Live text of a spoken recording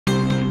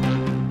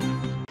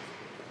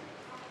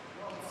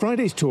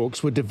Friday's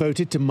talks were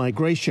devoted to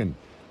migration,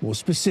 more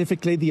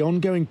specifically the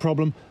ongoing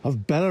problem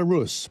of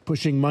Belarus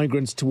pushing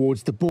migrants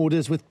towards the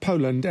borders with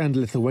Poland and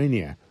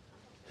Lithuania.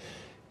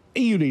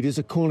 EU leaders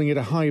are calling it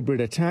a hybrid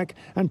attack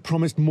and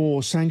promised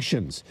more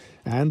sanctions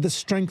and the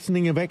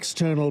strengthening of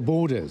external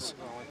borders.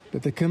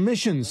 But the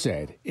Commission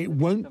said it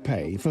won't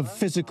pay for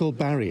physical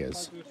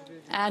barriers.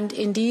 And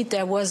indeed,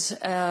 there was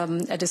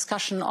a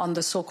discussion on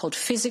the so-called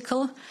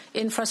physical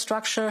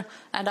infrastructure,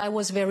 and I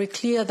was very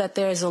clear that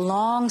there is a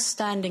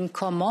long-standing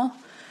comment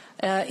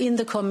in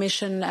the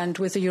Commission and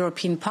with the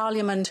European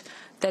Parliament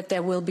that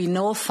there will be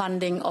no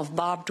funding of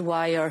barbed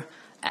wire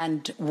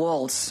and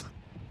walls.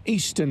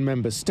 Eastern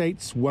member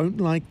states won't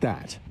like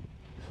that.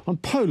 On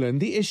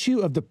Poland, the issue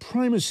of the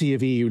primacy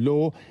of EU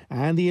law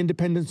and the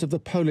independence of the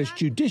Polish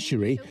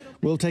judiciary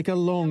will take a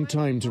long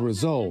time to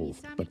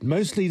resolve. But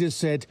most leaders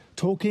said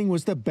talking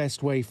was the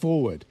best way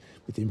forward,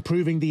 with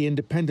improving the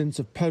independence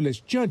of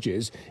Polish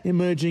judges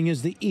emerging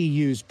as the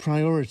EU's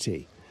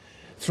priority.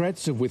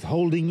 Threats of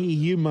withholding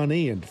EU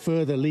money and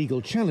further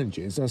legal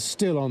challenges are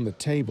still on the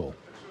table.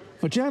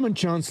 For German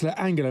Chancellor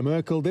Angela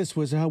Merkel, this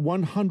was her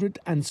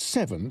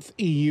 107th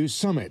EU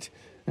summit,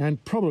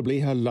 and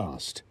probably her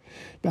last.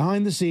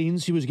 Behind the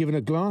scenes, she was given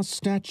a glass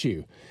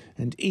statue,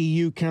 and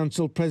EU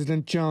Council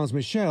President Charles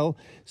Michel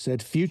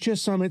said future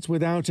summits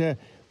without her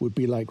would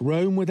be like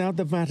Rome without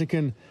the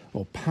Vatican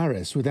or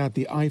Paris without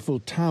the Eiffel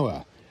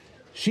Tower.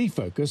 She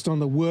focused on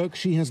the work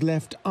she has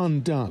left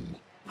undone.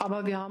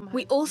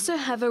 We also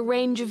have a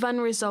range of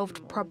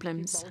unresolved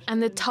problems,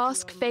 and the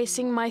task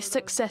facing my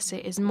successor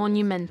is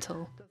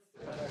monumental.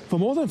 For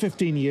more than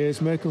 15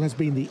 years, Merkel has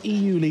been the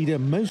EU leader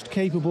most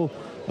capable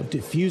of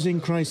diffusing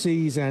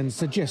crises and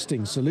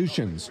suggesting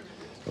solutions,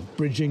 of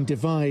bridging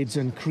divides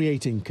and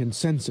creating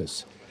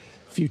consensus.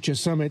 Future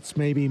summits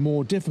may be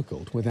more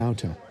difficult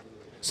without her.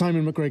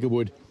 Simon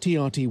McGregor-Wood,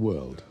 TRT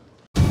World.